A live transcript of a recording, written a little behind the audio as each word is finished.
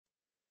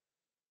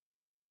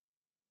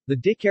The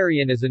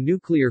Dikaryon is a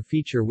nuclear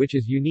feature which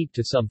is unique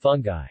to some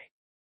fungi.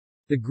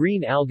 The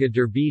green alga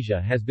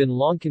Derbesia has been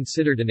long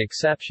considered an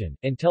exception,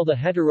 until the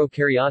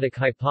heterokaryotic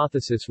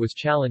hypothesis was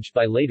challenged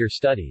by later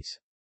studies.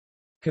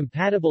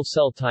 Compatible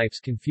cell types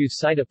confuse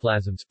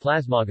cytoplasms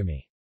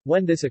plasmogamy.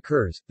 When this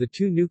occurs, the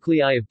two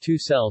nuclei of two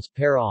cells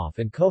pair off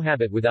and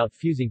cohabit without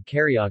fusing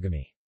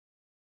karyogamy.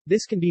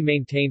 This can be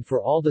maintained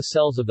for all the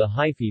cells of the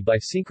hyphae by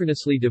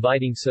synchronously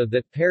dividing so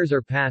that pairs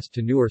are passed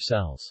to newer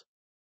cells.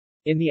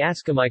 In the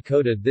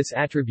Ascomycota, this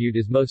attribute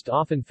is most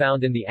often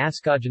found in the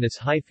ascogenous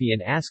hyphae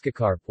and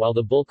ascocarp, while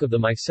the bulk of the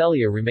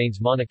mycelia remains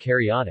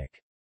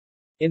monokaryotic.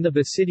 In the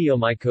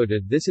Basidiomycota,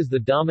 this is the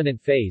dominant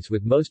phase,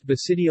 with most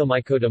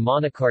Basidiomycota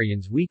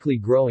monokaryons weakly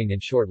growing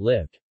and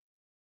short-lived.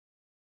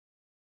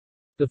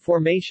 The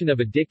formation of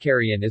a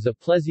dikaryon is a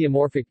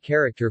plesiomorphic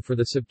character for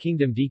the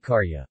subkingdom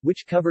Dikarya,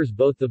 which covers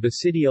both the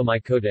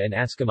Basidiomycota and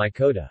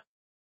Ascomycota.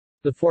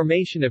 The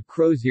formation of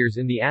crosiers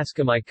in the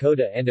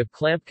Ascomycota and of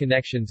clamp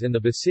connections in the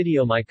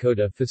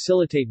Basidiomycota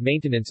facilitate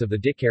maintenance of the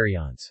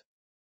dikaryons.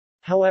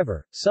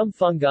 However, some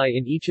fungi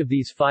in each of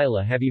these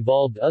phyla have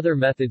evolved other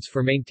methods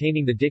for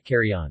maintaining the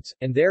dikaryons,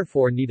 and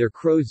therefore neither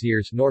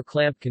crosiers nor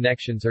clamp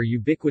connections are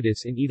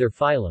ubiquitous in either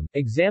phylum.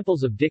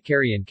 Examples of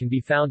dikaryon can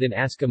be found in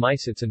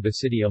Ascomycetes and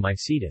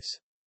Basidiomycetes.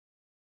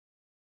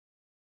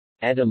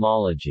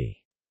 Etymology.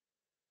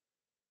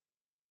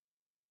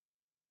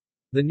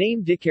 The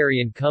name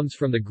dikaryon comes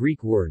from the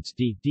Greek words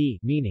di,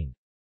 meaning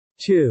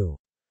two,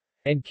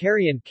 and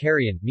karyon,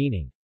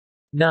 meaning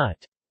nut,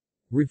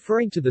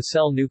 referring to the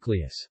cell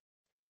nucleus.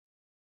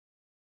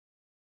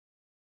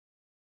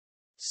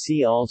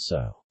 See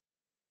also: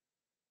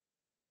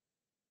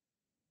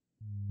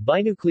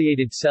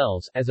 binucleated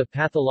cells as a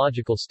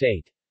pathological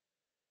state,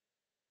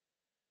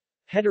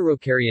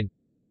 heterokaryon,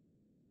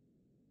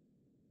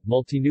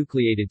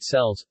 multinucleated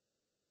cells,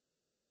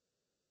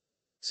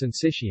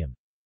 syncytium.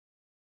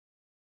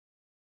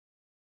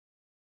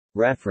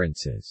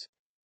 References.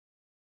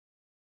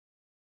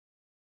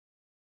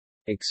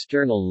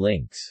 External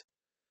links.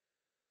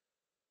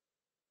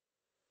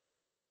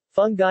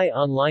 Fungi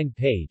online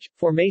page,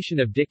 Formation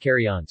of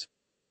dikaryons.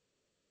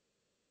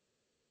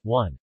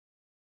 1.